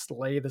by and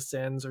slay the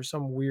sins, or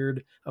some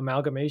weird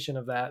amalgamation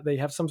of that. They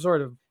have some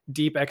sort of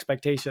deep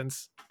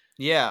expectations.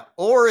 Yeah.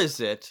 Or is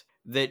it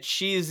that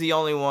she's the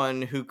only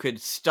one who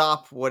could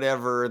stop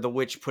whatever the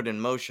witch put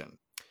in motion?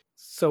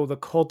 So the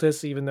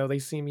cultists, even though they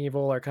seem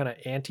evil, are kind of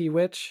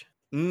anti-witch?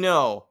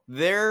 No,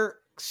 they're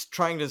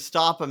trying to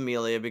stop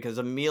Amelia because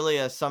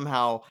Amelia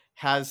somehow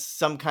has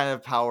some kind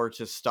of power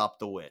to stop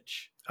the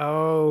witch.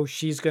 Oh,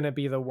 she's going to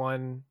be the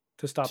one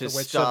to stop the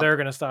witch, so they're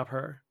going to stop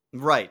her.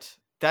 Right.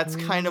 That's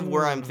kind of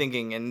where I'm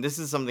thinking, and this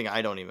is something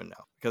I don't even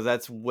know, because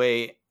that's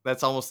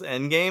almost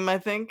Endgame, I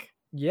think.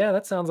 Yeah,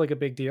 that sounds like a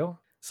big deal.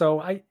 So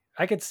I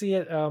could see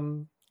it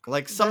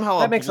like somehow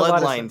that a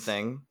bloodline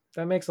thing.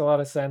 That makes a lot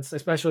of sense,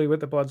 especially with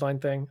the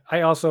bloodline thing.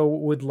 I also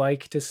would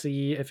like to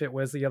see if it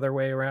was the other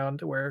way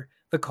around, where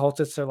the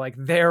cultists are like,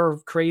 their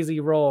crazy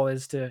role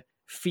is to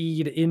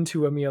feed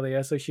into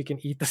Amelia so she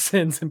can eat the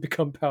sins and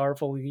become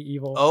powerfully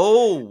evil.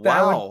 Oh,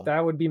 wow.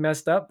 That would be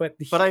messed up. But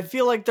I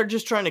feel like they're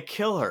just trying to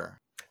kill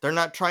her. They're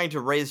not trying to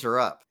raise her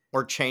up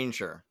or change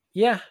her.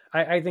 Yeah,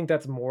 I think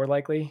that's more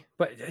likely.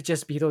 But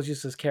just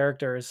Beetlejuice's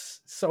character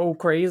is so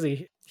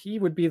crazy. He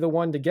would be the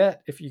one to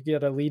get if you get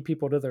to lead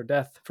people to their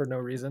death for no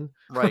reason.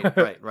 Right.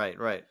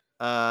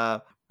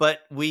 But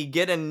we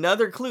get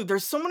another clue.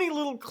 There's so many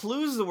little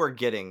clues that we're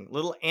getting.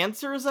 Little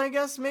answers, I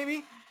guess,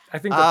 maybe? I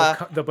think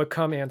the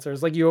become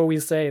answers. Like you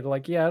always say,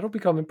 like, yeah, it'll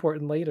become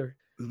important later.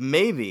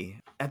 Maybe.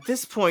 At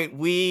this point,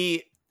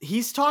 we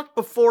he's talked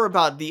before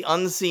about the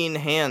unseen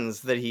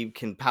hands that he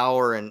can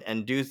power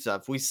and do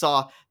stuff. We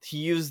saw he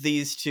used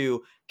these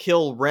to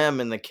kill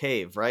Rem in the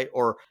cave, right?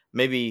 Or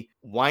maybe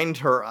wind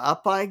her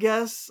up, I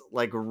guess,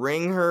 like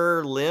wring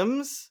her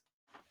limbs.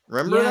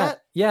 Remember Yeah,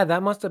 that? yeah,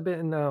 that must have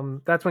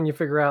been. That's when you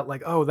figure out,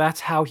 like, oh, that's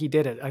how he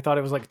did it. I thought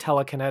it was like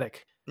telekinetic.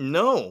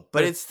 No,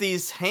 but But it's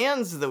these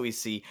hands that we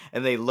see,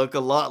 and they look a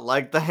lot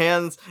like the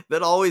hands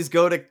that always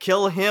go to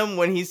kill him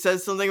when he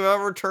says something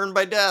about return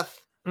by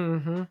death.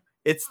 mm-hmm,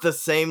 It's the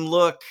same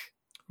look.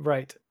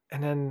 right,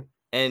 and then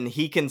And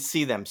he can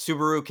see them.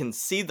 Subaru can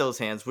see those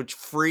hands, which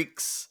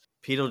freaks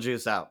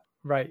Beetlejuice out.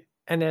 right,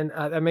 and then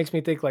that makes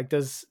me think, like,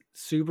 does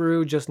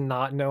Subaru just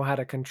not know how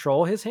to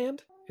control his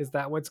hand? Is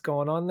that what's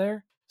going on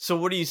there? So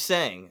what are you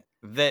saying?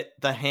 That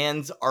the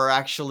hands are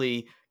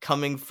actually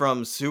coming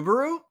from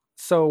Subaru?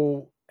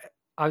 So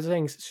I was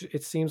saying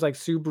it seems like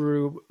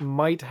Subaru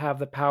might have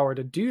the power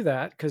to do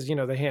that because,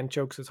 the hand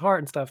chokes his heart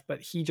and stuff,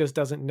 but he just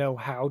doesn't know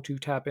how to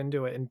tap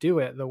into it and do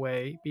it the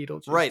way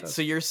Beetlejuice Right. does.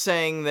 So you're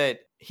saying that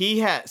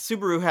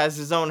Subaru has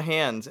his own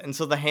hands, and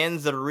so the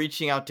hands that are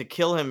reaching out to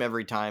kill him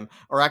every time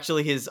are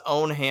actually his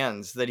own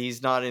hands that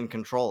he's not in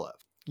control of.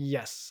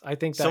 Yes, I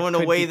think that So in a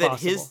could way be that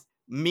possible.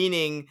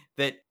 meaning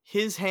that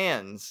his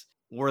hands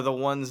were the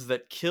ones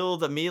that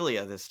killed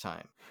Amelia this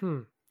time.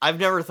 I've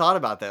never thought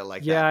about that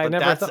like Yeah,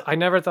 that. But I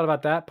never thought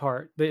about that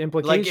part. The like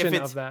implication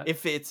of that.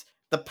 if it's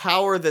the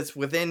power that's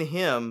within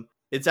him,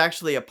 it's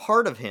actually a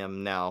part of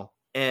him now,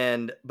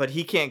 but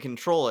he can't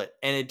control it,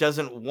 and it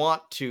doesn't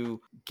want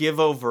to give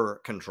over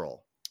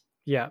control.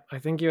 Yeah, I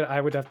think I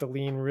would have to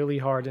lean really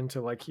hard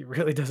into, like, he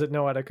really doesn't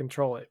know how to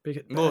control it.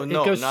 Because Well, it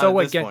no, goes not so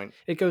at this against point.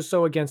 it goes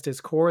so against his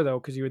core, though,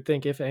 because you would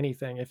think, if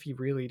anything, if he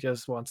really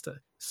just wants to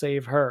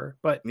save her,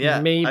 but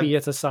Yeah, maybe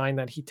it's a sign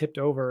that he tipped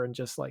over and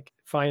just, like,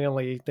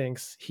 finally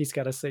thinks he's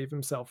got to save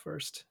himself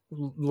first,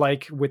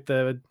 like with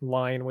the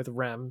line with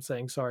Rem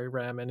saying sorry,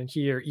 Rem, and in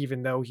here,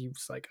 even though he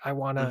was like, I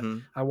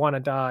wanna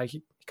die,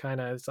 he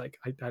kind of is like,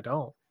 I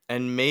don't.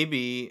 And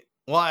maybe.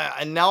 Well,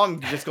 and now I'm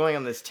just going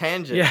on this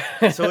tangent.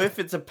 Yeah. So if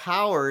it's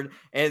powered,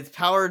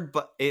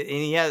 but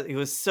he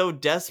was so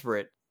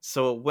desperate,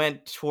 so it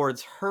went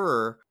towards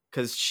her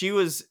because he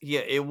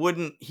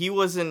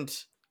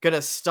wasn't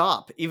gonna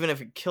stop even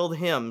if it killed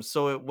him.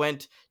 So it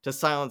went to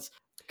silence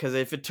because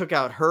if it took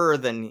out her,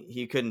 then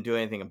he couldn't do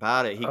anything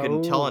about it. He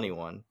couldn't tell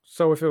anyone.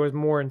 So if it was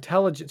more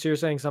intelligent, so you're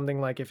saying something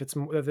like, if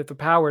the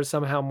power is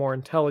somehow more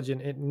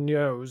intelligent, it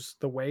knows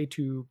the way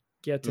to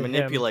get to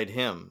Manipulate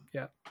him.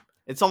 Yeah.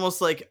 It's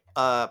almost like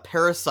a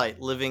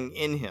parasite living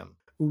in him.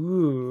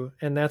 Ooh,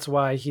 and that's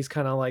why he's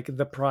kind of like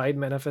the Pride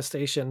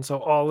manifestation. So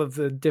all of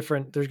there's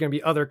going to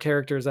be other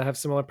characters that have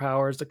similar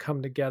powers to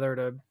come together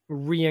to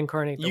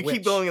reincarnate the witch.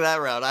 Keep going that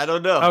route. I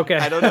don't know. Okay.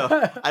 I don't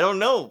know. I don't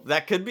know.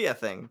 That could be a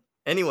thing.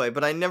 Anyway,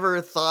 but I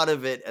never thought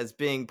of it as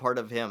being part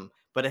of him.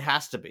 But it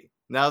has to be.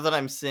 Now that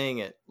I'm seeing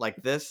it like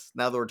this,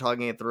 now that we're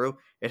talking it through,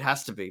 it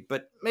has to be.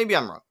 But maybe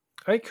I'm wrong.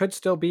 It could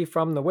still be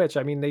from the witch.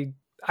 I mean,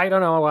 I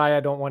don't know why I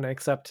don't want to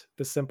accept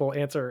the simple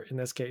answer in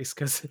this case,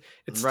 because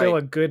it's still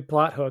a good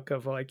plot hook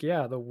of, like,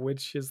 yeah, the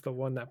witch is the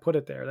one that put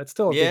it there. That's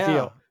still a big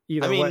deal.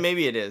 Either way.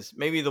 Maybe it is.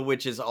 Maybe the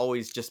witch is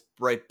always just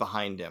right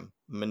behind him,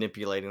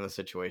 manipulating the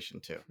situation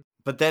too.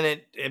 But then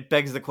it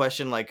begs the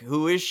question, like,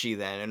 who is she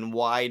then? And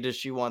why does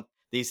she want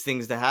these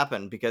things to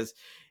happen? Because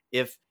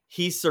if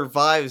he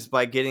survives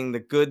by getting the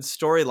good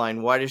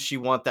storyline, why does she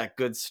want that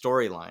good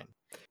storyline?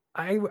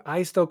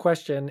 I still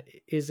question,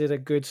 is it a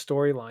good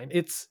storyline?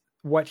 It's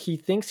what he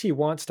thinks he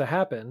wants to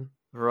happen.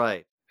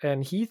 Right.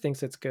 And he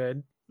thinks it's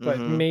good, but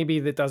maybe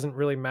that doesn't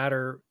really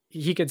matter.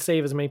 He could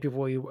save as many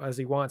people as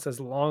he wants, as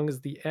long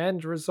as the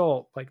end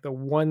result, like the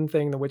one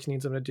thing the witch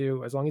needs him to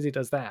do, as long as he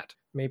does that,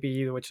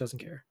 maybe the witch doesn't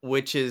care.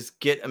 Which is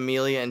get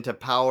Amelia into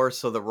power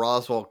so that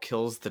Roswaal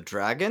kills the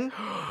dragon.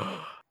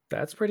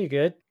 That's pretty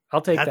good. I'll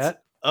take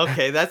that.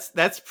 Okay,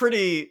 that's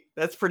pretty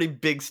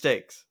big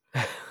stakes.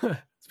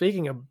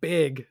 Speaking of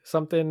big,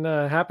 something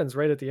happens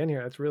right at the end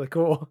here. That's really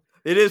cool.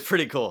 It is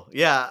pretty cool.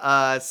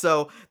 Yeah.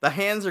 So the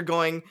hands are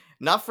going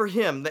not for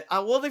him.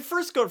 They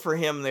first go for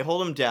him. They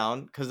hold him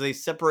down because they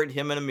separate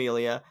him and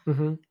Amelia.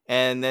 Mm-hmm.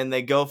 And then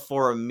they go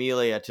for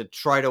Amelia to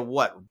try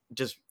to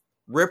just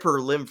rip her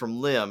limb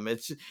from limb.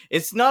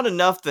 It's not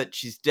enough that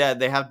she's dead.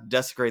 They have to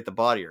desecrate the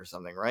body or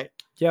something, right?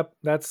 Yep.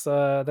 That's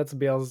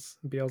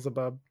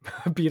Beelzebub,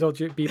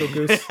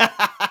 Beetlejuice.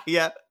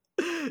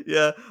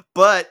 Yeah.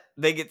 But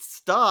they get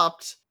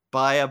stopped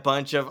by a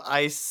bunch of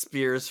ice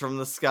spears from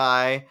the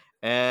sky.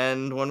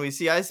 And when we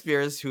see ice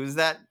spears, who's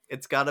that?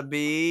 It's got to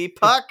be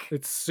Puck.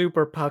 It's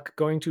Super Puck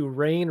going to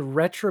rain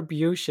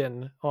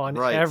retribution on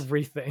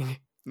everything.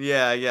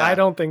 Yeah. I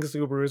don't think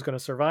Subaru is going to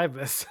survive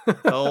this.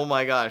 Oh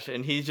my gosh.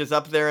 And he's just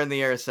up there in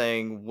the air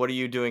saying, "What are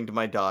you doing to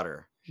my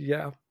daughter?"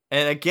 Yeah.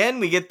 And again,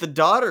 we get the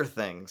daughter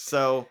thing.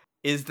 So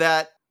is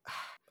that...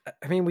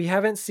 I mean, we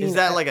haven't seen... Is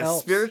that like a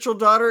spiritual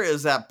daughter?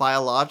 Is that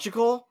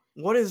biological?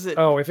 What is it?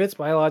 Oh, if it's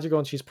biological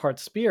and she's part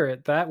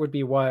spirit, that would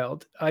be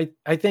wild. I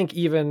think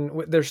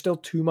even there's still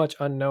too much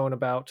unknown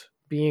about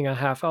being a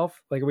half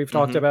elf. Like we've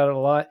talked about it a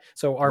lot.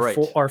 So Right.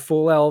 our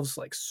full elves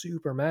like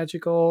super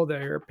magical.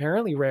 They're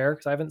apparently rare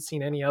because I haven't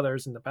seen any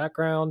others in the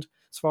background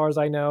as far as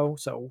I know.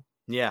 So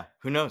Yeah,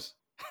 who knows?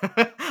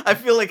 I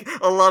feel like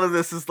a lot of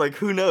this is like,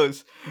 who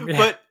knows? yeah.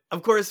 But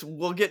of course,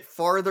 we'll get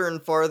farther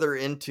and farther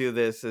into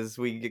this as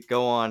we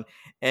go on.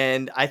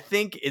 And I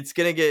think it's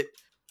going to get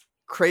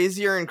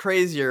crazier and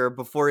crazier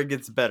before it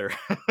gets better.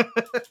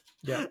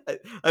 Yeah.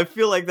 I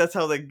feel like that's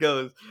how that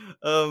goes.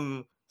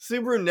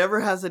 Subaru never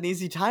has an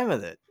easy time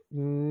with it.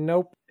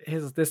 Nope.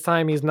 This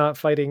time he's not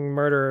fighting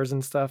murderers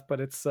and stuff, but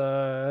it's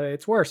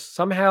worse.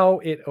 Somehow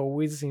it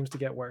always seems to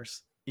get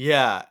worse.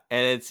 Yeah,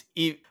 and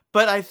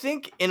but I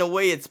think in a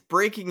way it's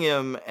breaking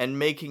him and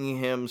making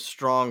him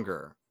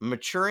stronger,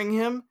 maturing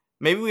him.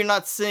 Maybe we're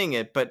not seeing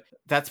it, but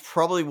that's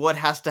probably what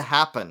has to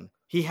happen.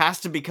 He has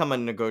to become a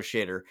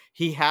negotiator.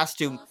 He has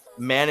to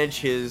manage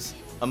his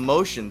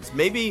emotions.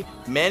 Maybe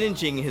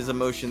managing his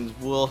emotions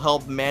will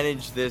help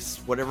manage this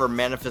whatever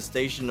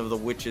manifestation of the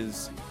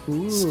witch's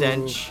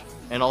stench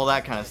and all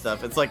that kind of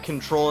stuff. It's like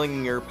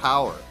controlling your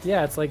power.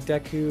 Yeah, it's like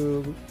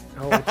Deku.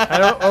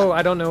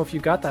 I don't know if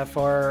you got that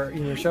far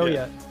in your show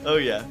yet. Oh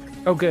yeah.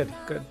 Oh, good.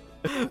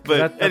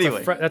 But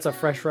anyway, that's a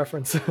fresh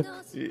reference.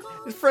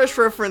 It's fresh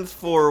reference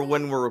for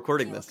when we're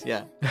recording this.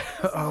 Yeah.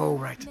 Oh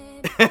right.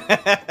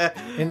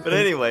 But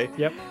anyway,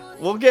 yep.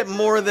 We'll get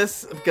more of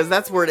this because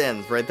that's where it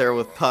ends, right there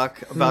with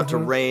Puck about to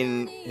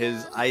rain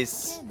his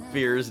ice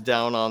spheres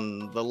down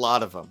on the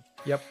lot of them.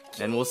 Yep.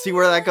 And we'll see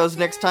where that goes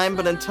next time.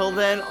 But until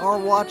then, our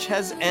watch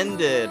has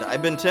ended.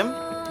 I've been Tim.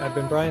 I've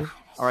been Brian.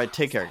 All right,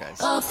 take care, guys.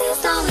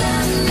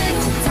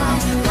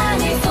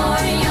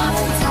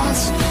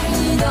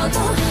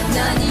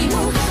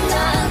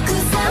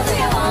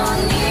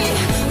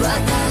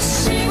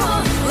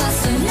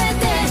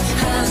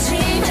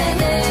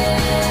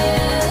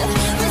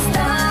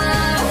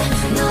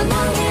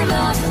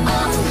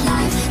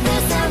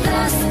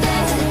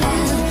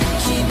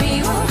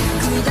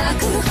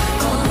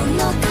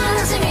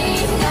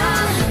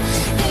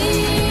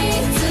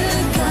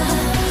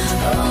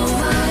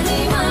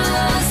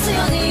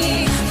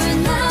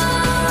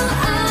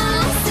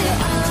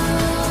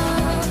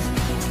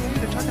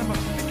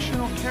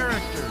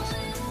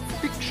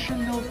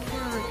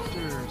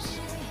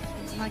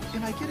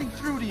 Am I getting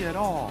through to you at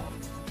all?